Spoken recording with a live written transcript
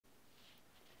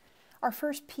Our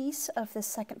first piece of this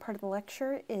second part of the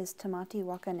lecture is Tamati,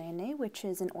 Waka, Nene, which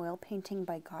is an oil painting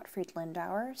by Gottfried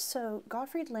Lindauer. So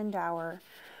Gottfried Lindauer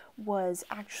was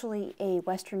actually a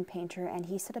Western painter, and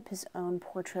he set up his own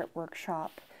portrait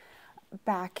workshop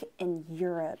back in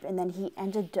Europe, and then he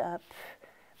ended up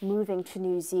moving to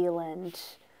New Zealand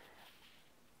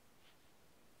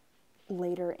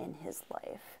later in his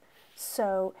life.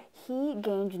 So he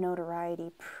gained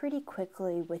notoriety pretty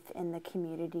quickly within the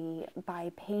community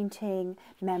by painting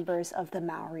members of the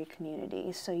Maori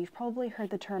community. So you've probably heard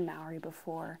the term Maori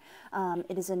before.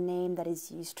 It is a name that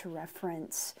is used to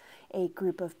reference a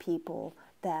group of people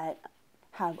that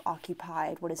have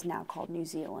occupied what is now called New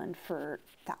Zealand for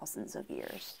thousands of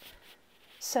years.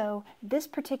 So this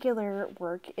particular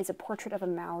work is a portrait of a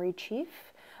Maori chief,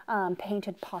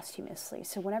 painted posthumously.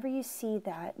 So whenever you see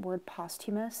that word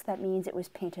posthumous, that means it was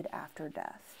painted after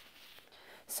death.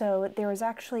 So there was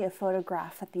actually a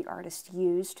photograph that the artist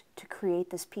used to create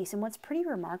this piece. And what's pretty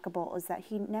remarkable is that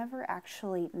he never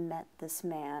actually met this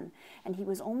man. And he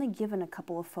was only given a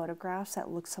couple of photographs that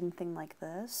look something like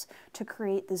this to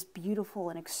create this beautiful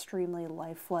and extremely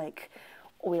lifelike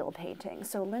oil painting.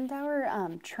 So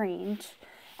Lindauer trained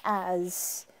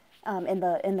as in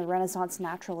the Renaissance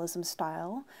naturalism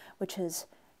style, which is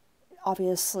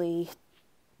obviously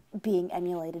being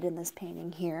emulated in this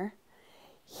painting here.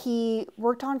 He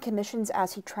worked on commissions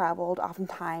as he traveled,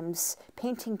 oftentimes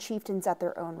painting chieftains at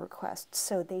their own request.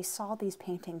 So they saw these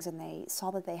paintings and they saw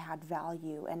that they had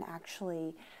value and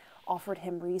actually offered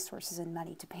him resources and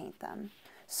money to paint them.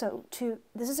 So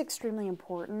this is extremely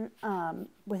important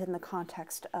within the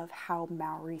context of how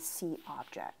Maori see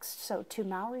objects. So to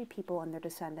Maori people and their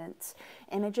descendants,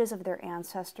 images of their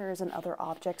ancestors and other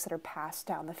objects that are passed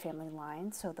down the family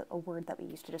line, so a word that we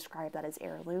use to describe that is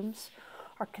heirlooms,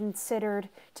 are considered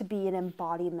to be an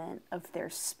embodiment of their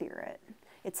spirit.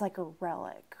 It's like a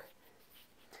relic.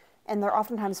 And they're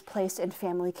oftentimes placed in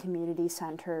family community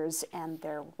centers, and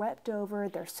they're wept over,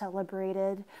 they're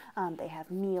celebrated, they have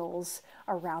meals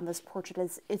around this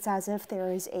portrait. It's as if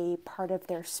there is a part of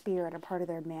their spirit, a part of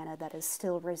their mana that is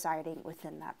still residing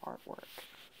within that artwork.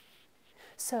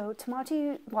 So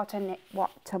Tamati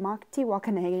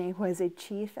Wakanege was a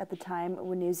chief at the time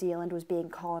when New Zealand was being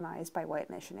colonized by white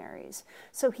missionaries.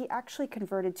 So he actually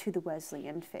converted to the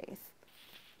Wesleyan faith.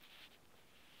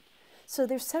 So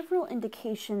there's several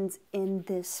indications in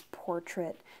this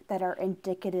portrait that are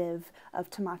indicative of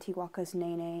Tamati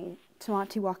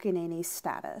Waka Nene's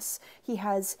status. He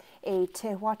has a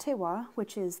tewa,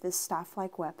 which is this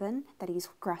staff-like weapon that he's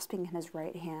grasping in his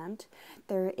right hand.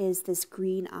 There is this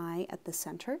green eye at the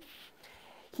center.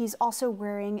 He's also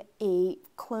wearing a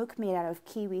cloak made out of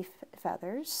kiwi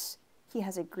feathers. He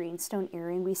has a greenstone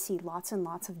earring. We see lots and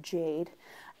lots of jade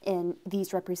in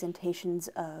these representations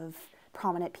of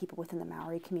prominent people within the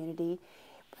Maori community.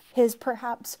 His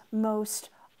perhaps most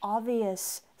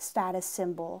obvious status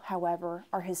symbol, however,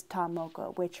 are his tā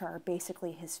moko, which are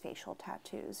basically his facial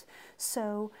tattoos.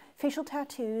 So facial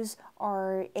tattoos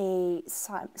are a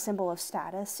symbol of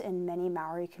status in many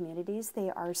Maori communities. They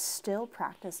are still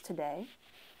practiced today.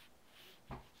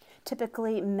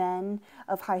 Typically, men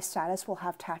of high status will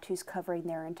have tattoos covering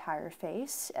their entire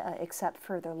face, except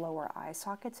for their lower eye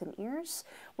sockets and ears,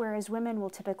 whereas women will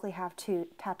typically have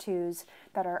tattoos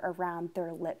that are around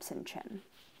their lips and chin.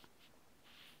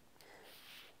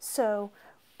 So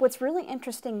what's really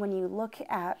interesting when you look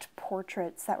at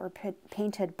portraits that were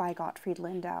painted by Gottfried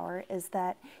Lindauer is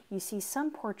that you see some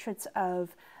portraits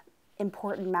of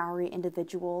important Maori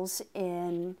individuals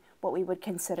in what we would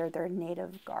consider their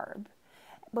native garb.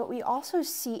 But we also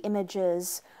see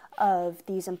images of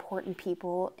these important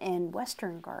people in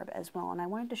Western garb as well. And I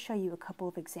wanted to show you a couple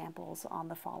of examples on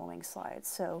the following slides.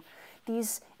 So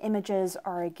these images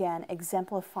are, again,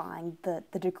 exemplifying the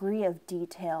degree of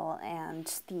detail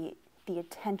and the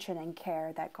attention and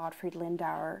care that Gottfried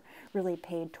Lindauer really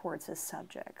paid towards his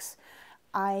subjects.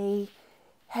 I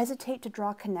hesitate to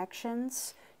draw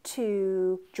connections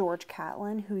to George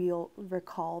Catlin, who you'll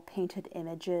recall painted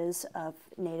images of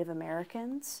Native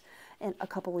Americans a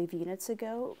couple of units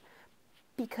ago,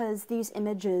 because these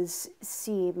images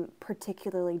seem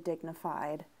particularly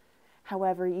dignified.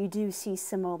 However, you do see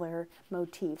similar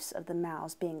motifs of the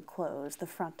mouths being closed, the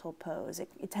frontal pose.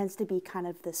 It tends to be kind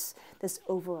of this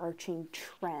overarching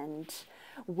trend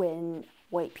when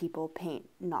white people paint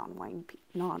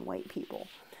non-white people.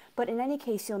 But in any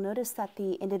case, you'll notice that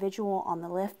the individual on the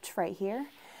left right here,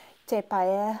 Te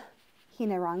Pae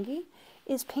Hinerangi,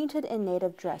 is painted in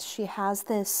native dress. She has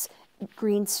this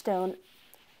greenstone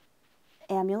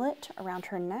amulet around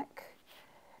her neck,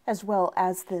 as well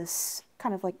as this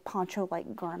kind of like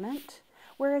poncho-like garment,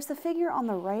 whereas the figure on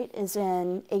the right is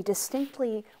in a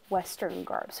distinctly Western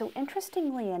garb. So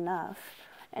interestingly enough,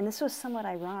 and this was somewhat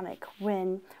ironic,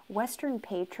 when Western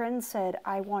patrons said,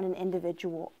 I want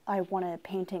a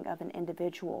painting of an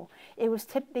individual,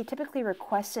 they typically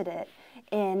requested it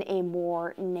in a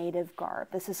more native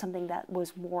garb. This is something that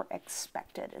was more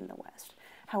expected in the West.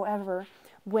 However,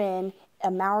 when a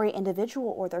Maori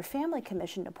individual or their family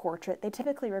commissioned a portrait, they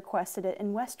typically requested it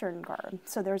in Western garb.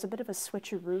 So there's a bit of a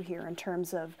switcheroo here in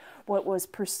terms of what was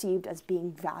perceived as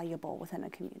being valuable within a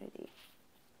community.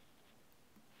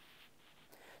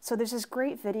 So there's this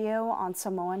great video on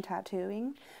Samoan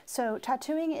tattooing. So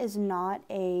tattooing is not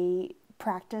a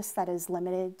practice that is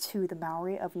limited to the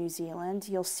Maori of New Zealand.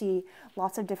 You'll see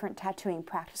lots of different tattooing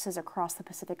practices across the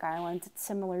Pacific Islands. It's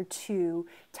similar to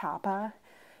Tapa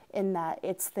in that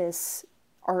it's this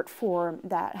art form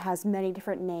that has many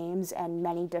different names and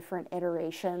many different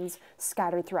iterations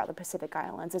scattered throughout the Pacific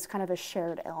Islands. It's kind of a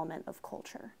shared element of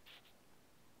culture.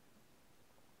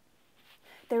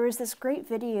 There was this great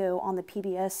video on the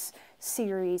PBS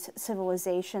series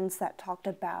Civilizations that talked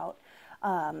about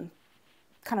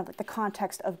kind of like the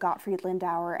context of Gottfried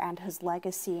Lindauer and his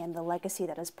legacy and the legacy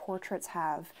that his portraits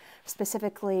have,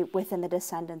 specifically within the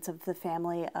descendants of the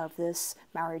family of this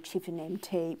Maori chieftain named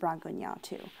Te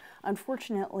Rangunyatu.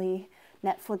 Unfortunately,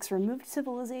 Netflix removed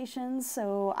Civilizations,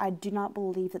 so I do not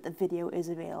believe that the video is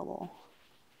available.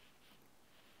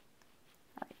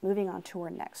 All right, moving on to our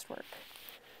next work.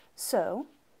 So,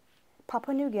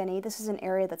 Papua New Guinea, this is an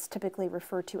area that's typically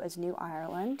referred to as New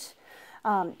Ireland.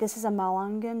 This is a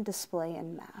Malangan display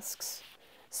in masks.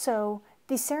 So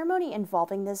the ceremony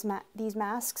involving these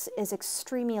masks is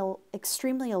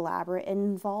extremely elaborate. It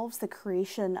involves the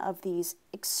creation of these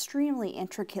extremely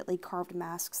intricately carved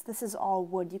masks. This is all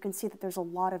wood. You can see that there's a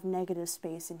lot of negative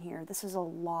space in here. This is a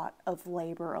lot of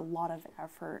labor, a lot of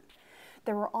effort.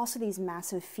 There were also these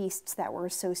massive feasts that were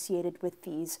associated with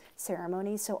these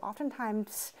ceremonies. So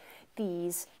oftentimes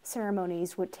these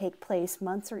ceremonies would take place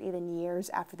months or even years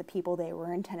after the people they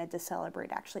were intended to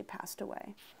celebrate actually passed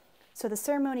away. So the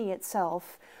ceremony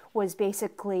itself was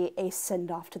basically a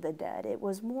send-off to the dead. It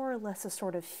was more or less a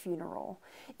sort of funeral.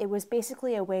 It was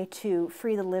basically a way to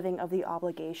free the living of the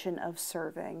obligation of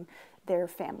serving their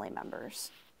family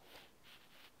members.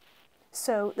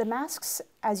 So the masks,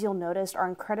 as you'll notice, are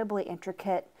incredibly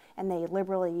intricate and they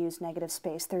liberally use negative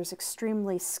space. There's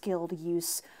extremely skilled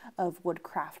use of wood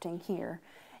crafting here.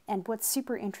 And what's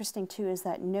super interesting too is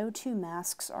that no two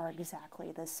masks are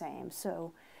exactly the same.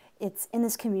 So it's in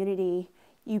this community,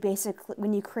 you basically,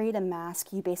 when you create a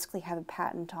mask, you basically have a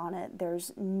patent on it.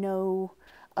 There's no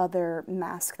other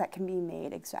mask that can be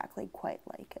made exactly quite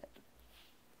like it.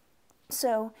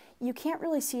 So you can't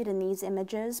really see it in these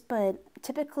images, but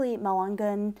typically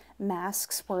Malangan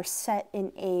masks were set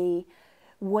in a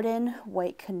wooden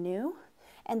white canoe,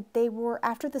 and they were,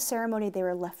 after the ceremony, they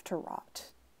were left to rot.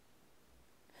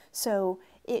 So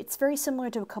it's very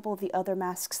similar to a couple of the other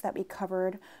masks that we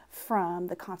covered from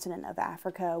the continent of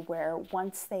Africa, where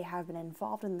once they have been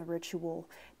involved in the ritual,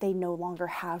 they no longer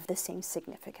have the same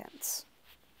significance.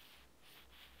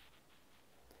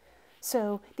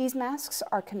 So these masks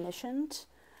are commissioned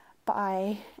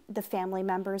by the family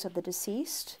members of the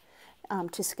deceased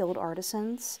to skilled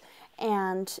artisans.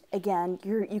 And again,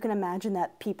 you can imagine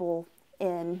that people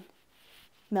in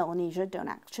Melanesia don't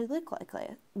actually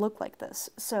look like this.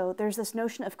 So there's this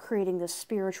notion of creating this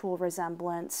spiritual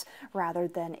resemblance rather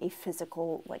than a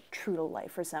physical, like true to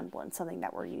life resemblance, something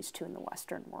that we're used to in the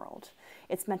Western world.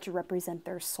 It's meant to represent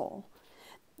their soul.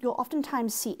 You'll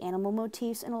oftentimes see animal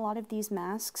motifs in a lot of these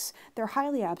masks. They're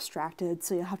highly abstracted,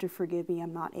 so you'll have to forgive me,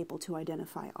 I'm not able to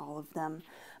identify all of them.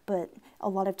 But a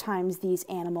lot of times these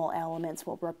animal elements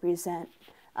will represent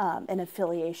an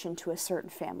affiliation to a certain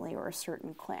family or a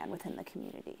certain clan within the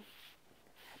community.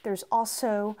 There's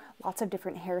also lots of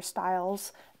different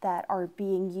hairstyles that are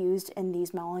being used in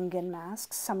these Malangan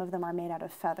masks. Some of them are made out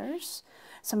of feathers,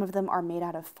 some of them are made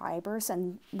out of fibers,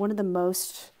 and one of the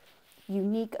most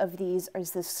unique of these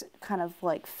is this kind of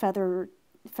like feathery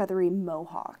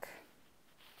mohawk.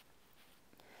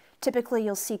 Typically,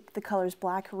 you'll see the colors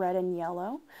black, red, and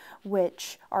yellow,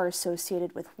 which are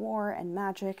associated with war and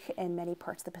magic in many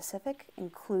parts of the Pacific,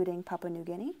 including Papua New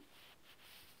Guinea.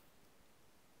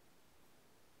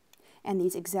 And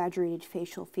these exaggerated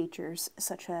facial features,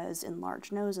 such as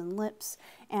enlarged nose and lips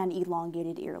and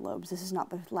elongated earlobes. This is not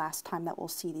the last time that we'll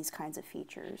see these kinds of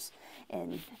features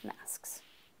in masks.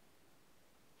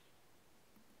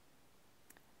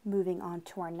 Moving on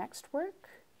to our next work.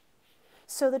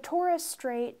 So the Torres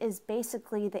Strait is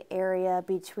basically the area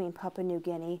between Papua New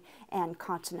Guinea and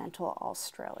continental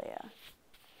Australia.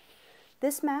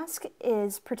 This mask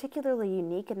is particularly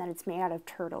unique in that it's made out of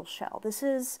turtle shell. This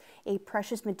is a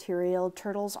precious material.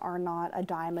 Turtles are not a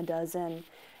dime a dozen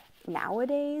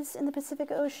nowadays in the Pacific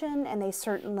Ocean, and they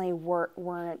certainly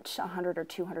weren't 100 or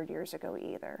 200 years ago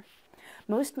either.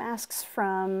 Most masks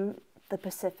from the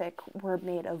Pacific were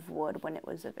made of wood when it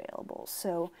was available,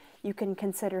 so you can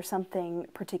consider something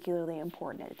particularly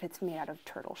important if it's made out of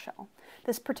turtle shell.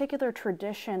 This particular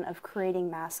tradition of creating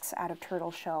masks out of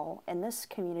turtle shell in this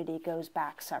community goes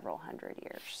back several hundred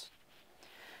years.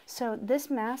 So this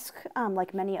mask,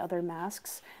 like many other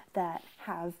masks that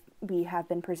we have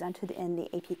been presented in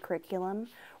the AP curriculum,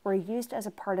 were used as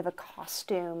a part of a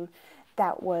costume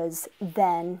that was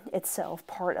then itself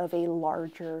part of a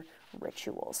larger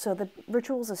ritual. So the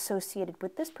rituals associated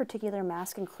with this particular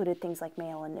mask included things like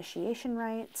male initiation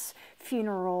rites,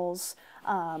 funerals,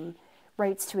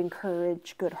 rites to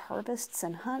encourage good harvests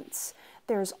and hunts.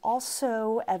 There's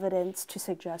also evidence to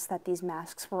suggest that these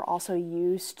masks were also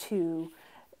used to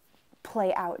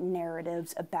play out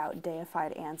narratives about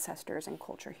deified ancestors and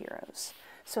culture heroes.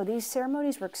 So these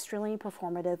ceremonies were extremely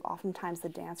performative. Oftentimes the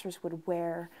dancers would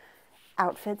wear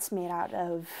outfits made out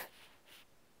of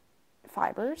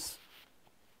fibers.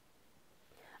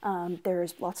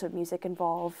 There's lots of music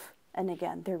involved, and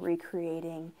again, they're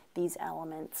recreating these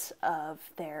elements of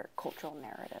their cultural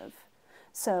narrative.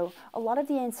 So a lot of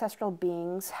the ancestral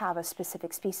beings have a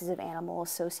specific species of animal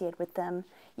associated with them.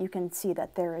 You can see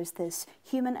that there is this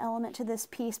human element to this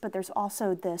piece, but there's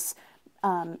also this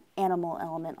animal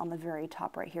element on the very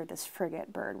top right here, this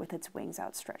frigate bird with its wings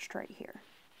outstretched right here.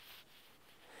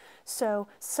 So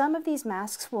some of these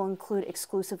masks will include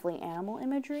exclusively animal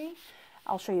imagery.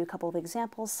 I'll show you a couple of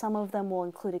examples. Some of them will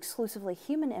include exclusively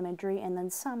human imagery, and then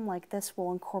some, like this,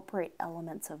 will incorporate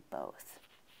elements of both.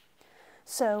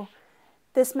 So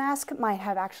this mask might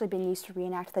have actually been used to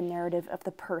reenact the narrative of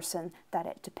the person that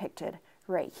it depicted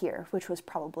right here, which was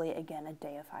probably, again, a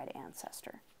deified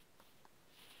ancestor.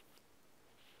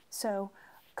 So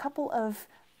a couple of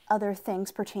other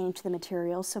things pertaining to the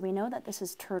material. So we know that this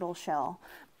is turtle shell,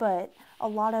 but a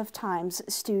lot of times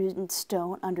students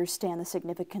don't understand the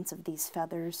significance of these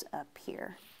feathers up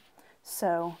here.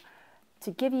 So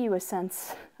to give you a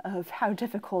sense of how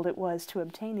difficult it was to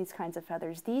obtain these kinds of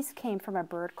feathers, these came from a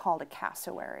bird called a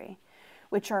cassowary,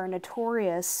 which are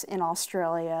notorious in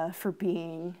Australia for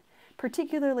being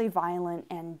particularly violent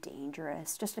and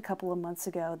dangerous. Just a couple of months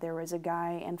ago, there was a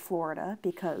guy in Florida,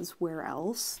 because where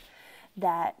else,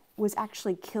 that was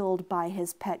actually killed by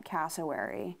his pet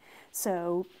cassowary.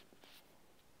 So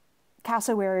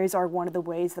cassowaries are one of the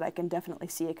ways that I can definitely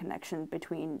see a connection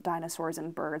between dinosaurs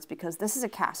and birds, because this is a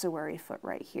cassowary foot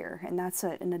right here, and that's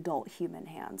an adult human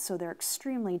hand. So they're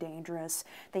extremely dangerous.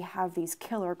 They have these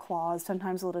killer claws.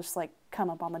 Sometimes they'll just like come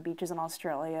up on the beaches in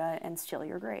Australia and steal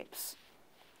your grapes.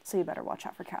 So you better watch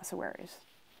out for cassowaries.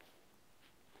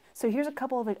 So here's a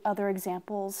couple of other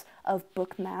examples of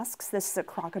book masks. This is a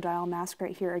crocodile mask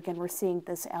right here. Again, we're seeing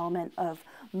this element of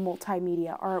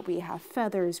multimedia art. We have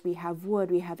feathers, we have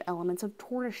wood, we have elements of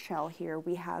tortoiseshell here,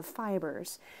 we have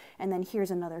fibers. And then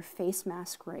here's another face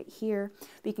mask right here.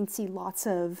 We can see lots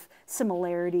of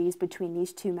similarities between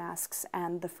these two masks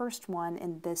and the first one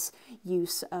in this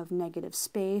use of negative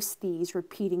space, these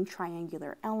repeating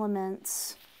triangular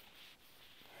elements,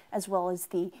 as well as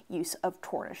the use of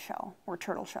tortoiseshell, or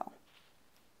turtle shell,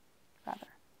 rather.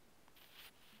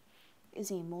 Is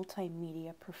a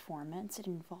multimedia performance. It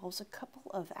involves a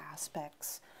couple of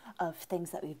aspects of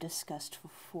things that we've discussed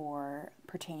before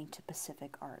pertaining to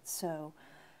Pacific art. So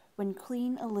when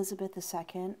Queen Elizabeth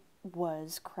II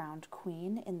was crowned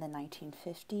queen in the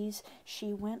 1950s,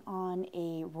 she went on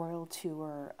a royal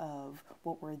tour of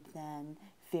what were then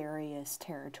various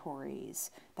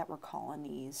territories that were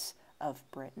colonies of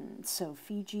Britain. So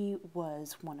Fiji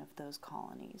was one of those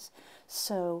colonies.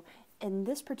 So in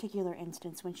this particular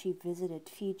instance, when she visited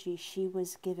Fiji, she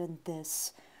was given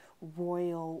this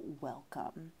royal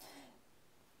welcome.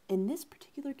 In this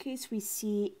particular case, we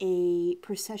see a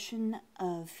procession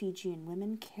of Fijian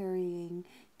women carrying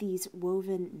these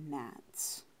woven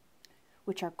mats,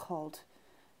 which are called,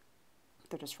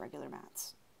 they're just regular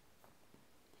mats.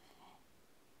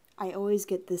 I always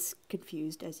get this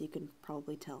confused, as you can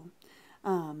probably tell.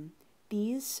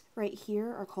 These right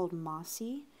here are called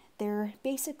masi. They're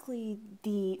basically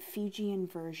the Fijian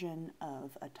version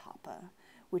of a tapa,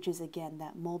 which is again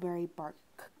that mulberry bark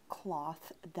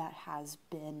cloth that has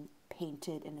been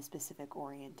painted in a specific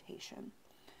orientation.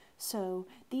 So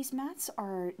these mats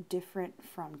are different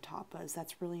from tapas.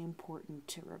 That's really important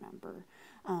to remember.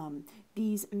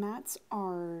 These mats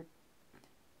are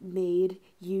made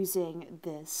using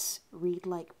this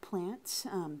reed-like plant.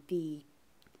 The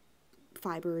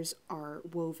fibers are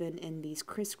woven in these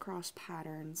crisscross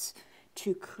patterns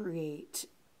to create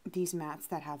these mats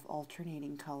that have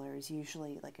alternating colors,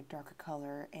 usually like a darker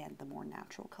color and the more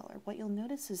natural color. What you'll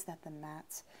notice is that the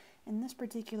mats in this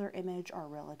particular image are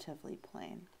relatively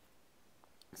plain.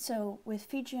 So with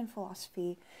Fijian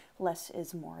philosophy, less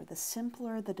is more. The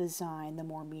simpler the design, the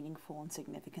more meaningful and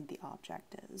significant the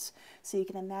object is. So you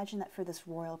can imagine that for this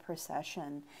royal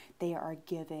procession, they are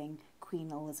giving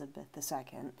Queen Elizabeth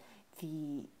II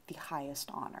the highest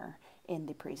honor in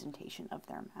the presentation of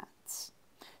their mats.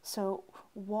 So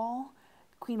while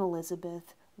Queen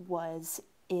Elizabeth was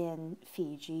in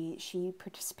Fiji, she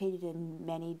participated in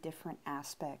many different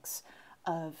aspects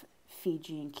of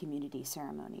Fijian community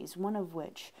ceremonies, one of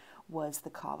which was the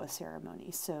kava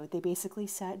ceremony. So they basically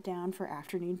sat down for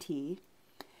afternoon tea,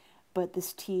 but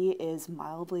this tea is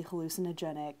mildly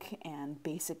hallucinogenic and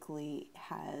basically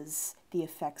has the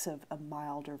effects of a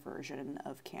milder version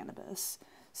of cannabis.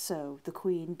 So the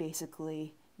queen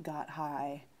basically got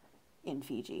high in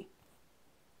Fiji.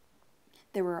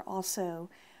 There were also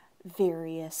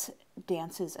various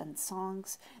dances and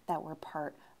songs that were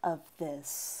part of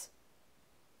this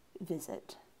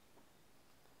visit.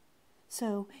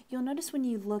 So you'll notice when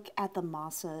you look at the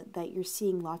masa that you're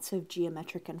seeing lots of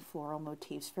geometric and floral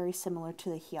motifs, very similar to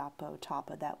the hiapo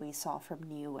tapa that we saw from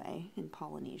Niue in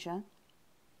Polynesia.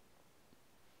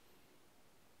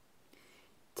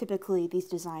 Typically, these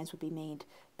designs would be made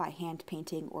by hand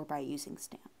painting or by using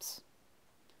stamps.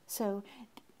 So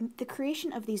the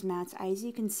creation of these mats, as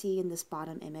you can see in this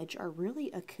bottom image, are really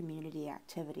a community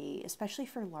activity. Especially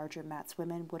for larger mats,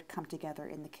 women would come together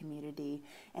in the community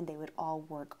and they would all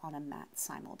work on a mat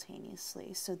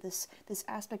simultaneously. So this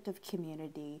aspect of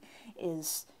community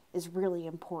is really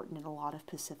important in a lot of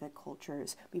Pacific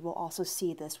cultures. We will also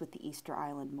see this with the Easter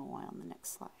Island Moai on the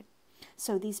next slide.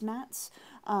 So these mats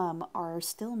are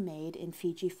still made in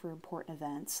Fiji for important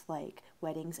events like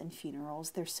weddings and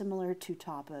funerals. They're similar to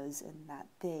tapas in that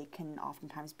they can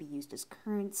oftentimes be used as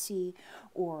currency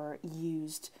or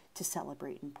used to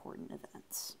celebrate important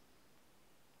events.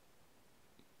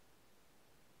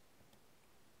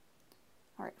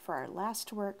 All right, for our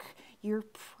last work, you're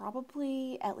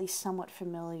probably at least somewhat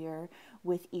familiar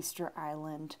with Easter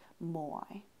Island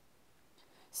Moai.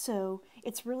 So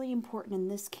it's really important in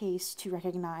this case to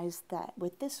recognize that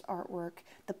with this artwork,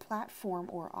 the platform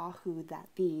or ahu that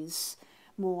these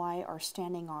moai are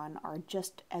standing on are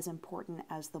just as important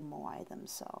as the moai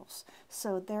themselves.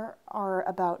 So there are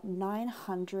about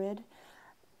 900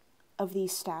 of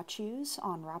these statues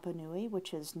on Rapa Nui,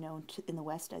 which is known in the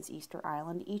West as Easter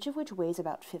Island, each of which weighs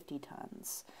about 50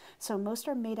 tons. So most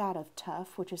are made out of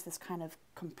tuff, which is this kind of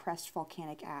compressed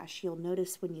volcanic ash. You'll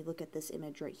notice when you look at this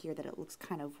image right here that it looks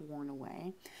kind of worn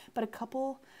away. But a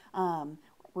couple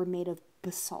were made of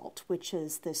basalt, which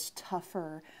is this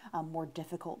tougher, more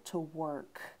difficult to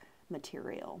work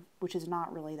material, which is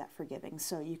not really that forgiving.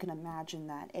 So you can imagine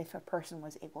that if a person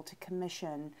was able to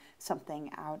commission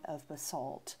something out of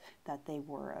basalt, that they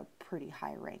were a pretty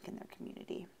high rank in their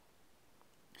community.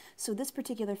 So this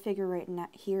particular figure right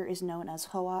here is known as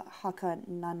Hoa Haka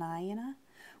Nanayana,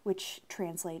 which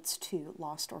translates to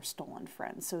lost or stolen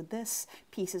friend. So this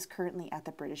piece is currently at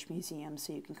the British Museum,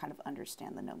 so you can kind of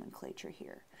understand the nomenclature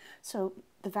here. So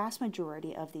the vast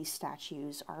majority of these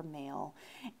statues are male,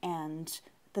 and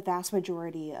the vast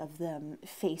majority of them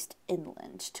faced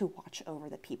inland to watch over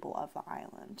the people of the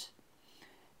island.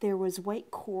 There was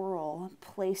white coral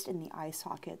placed in the eye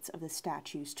sockets of the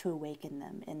statues to awaken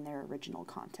them in their original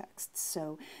contexts.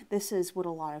 So this is what a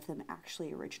lot of them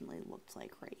actually originally looked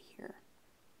like right here.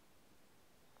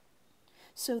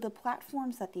 So the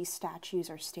platforms that these statues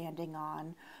are standing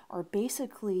on are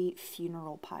basically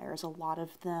funeral pyres. A lot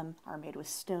of them are made with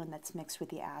stone that's mixed with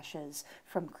the ashes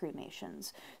from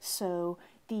cremations. So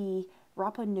the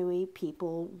Rapa Nui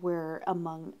people were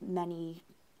among many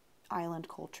island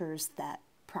cultures that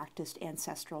practiced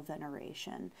ancestral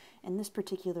veneration. In this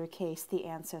particular case, the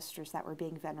ancestors that were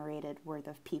being venerated were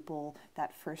the people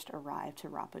that first arrived to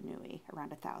Rapa Nui around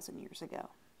 1,000 years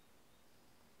ago.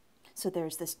 So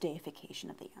there's this deification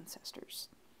of the ancestors.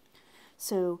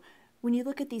 So when you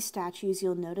look at these statues,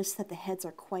 you'll notice that the heads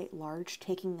are quite large,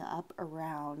 taking up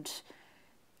around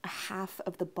a half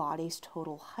of the body's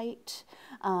total height.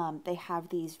 They have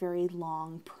these very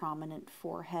long, prominent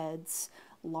foreheads,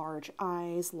 large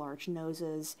eyes, large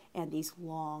noses, and these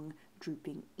long,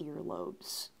 drooping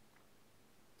earlobes.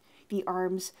 The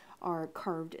arms are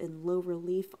carved in low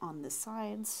relief on the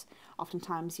sides.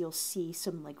 Oftentimes you'll see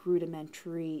some like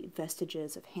rudimentary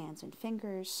vestiges of hands and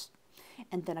fingers.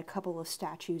 And then a couple of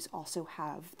statues also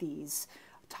have these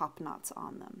top knots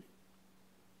on them.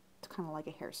 It's kind of like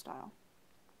a hairstyle.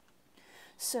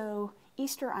 So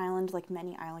Easter Island, like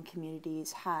many island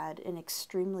communities, had an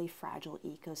extremely fragile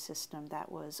ecosystem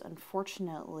that was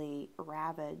unfortunately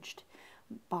ravaged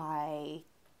by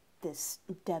this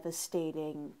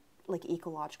devastating like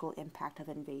ecological impact of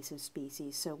invasive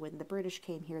species. So when the British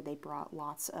came here, they brought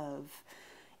lots of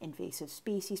invasive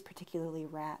species, particularly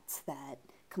rats, that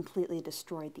completely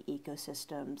destroyed the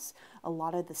ecosystems. A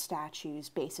lot of the statues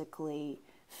basically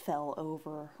fell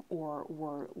over or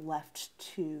were left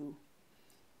to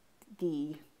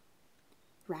the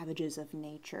ravages of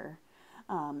nature.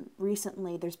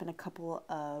 Recently, there's been a couple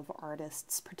of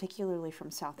artists, particularly from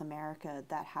South America,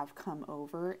 that have come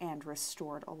over and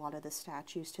restored a lot of the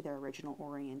statues to their original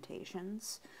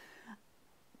orientations,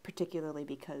 particularly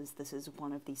because this is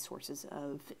one of the sources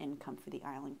of income for the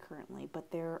island currently.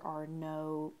 But there are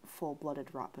no full-blooded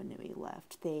Rapa Nui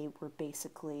left. They were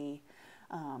basically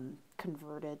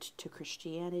converted to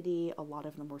Christianity. A lot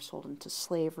of them were sold into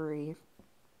slavery,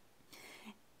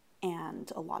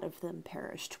 and a lot of them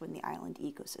perished when the island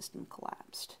ecosystem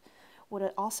collapsed. What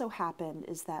had also happened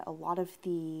is that a lot of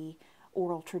the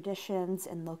oral traditions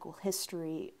and local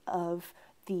history of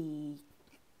the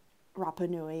Rapa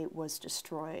Nui was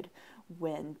destroyed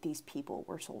when these people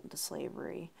were sold into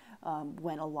slavery,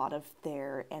 when a lot of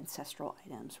their ancestral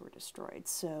items were destroyed.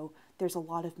 So there's a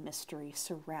lot of mystery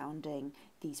surrounding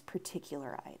these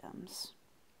particular items.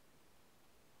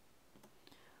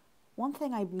 One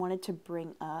thing I wanted to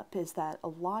bring up is that a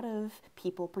lot of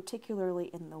people,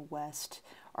 particularly in the West,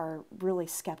 are really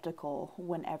skeptical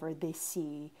whenever they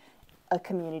see a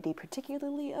community,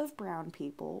 particularly of brown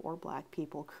people or black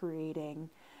people, creating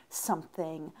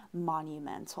something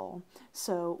monumental.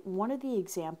 So one of the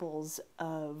examples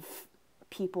of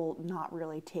people not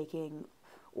really taking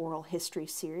oral history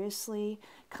seriously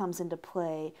comes into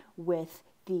play with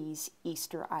these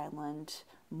Easter Island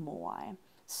Moai.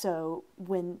 So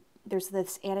when there's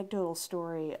this anecdotal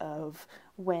story of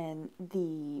when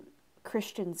the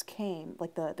Christians came,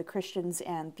 like the Christians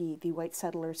and the white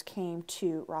settlers came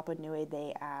to Rapa Nui,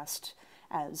 they asked,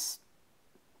 as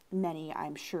many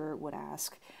I'm sure would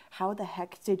ask, how the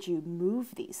heck did you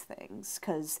move these things?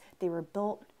 Because they were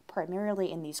built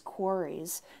primarily in these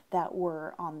quarries that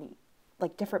were on the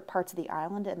like different parts of the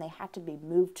island, and they had to be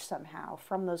moved somehow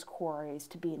from those quarries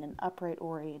to be in an upright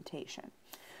orientation.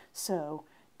 So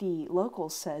the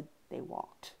locals said they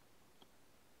walked.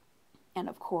 And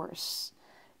of course,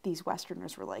 these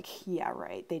Westerners were like, yeah,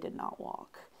 right, they did not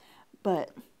walk.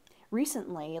 But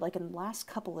recently, like in the last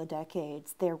couple of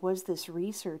decades, there was this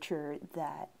researcher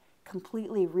that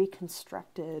completely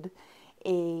reconstructed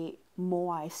a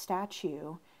Moai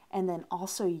statue and then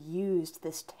also used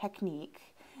this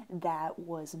technique that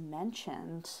was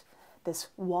mentioned, this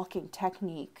walking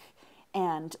technique,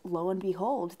 and lo and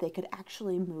behold, they could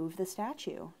actually move the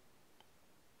statue.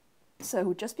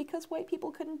 So just because white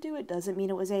people couldn't do it doesn't mean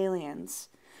it was aliens.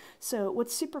 So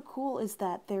what's super cool is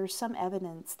that there's some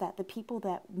evidence that the people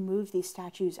that moved these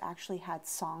statues actually had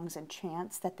songs and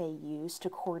chants that they used to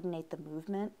coordinate the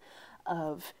movement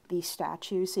of these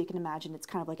statues. So you can imagine it's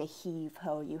kind of like a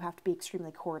heave-ho. You have to be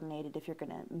extremely coordinated if you're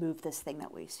going to move this thing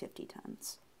that weighs 50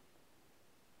 tons.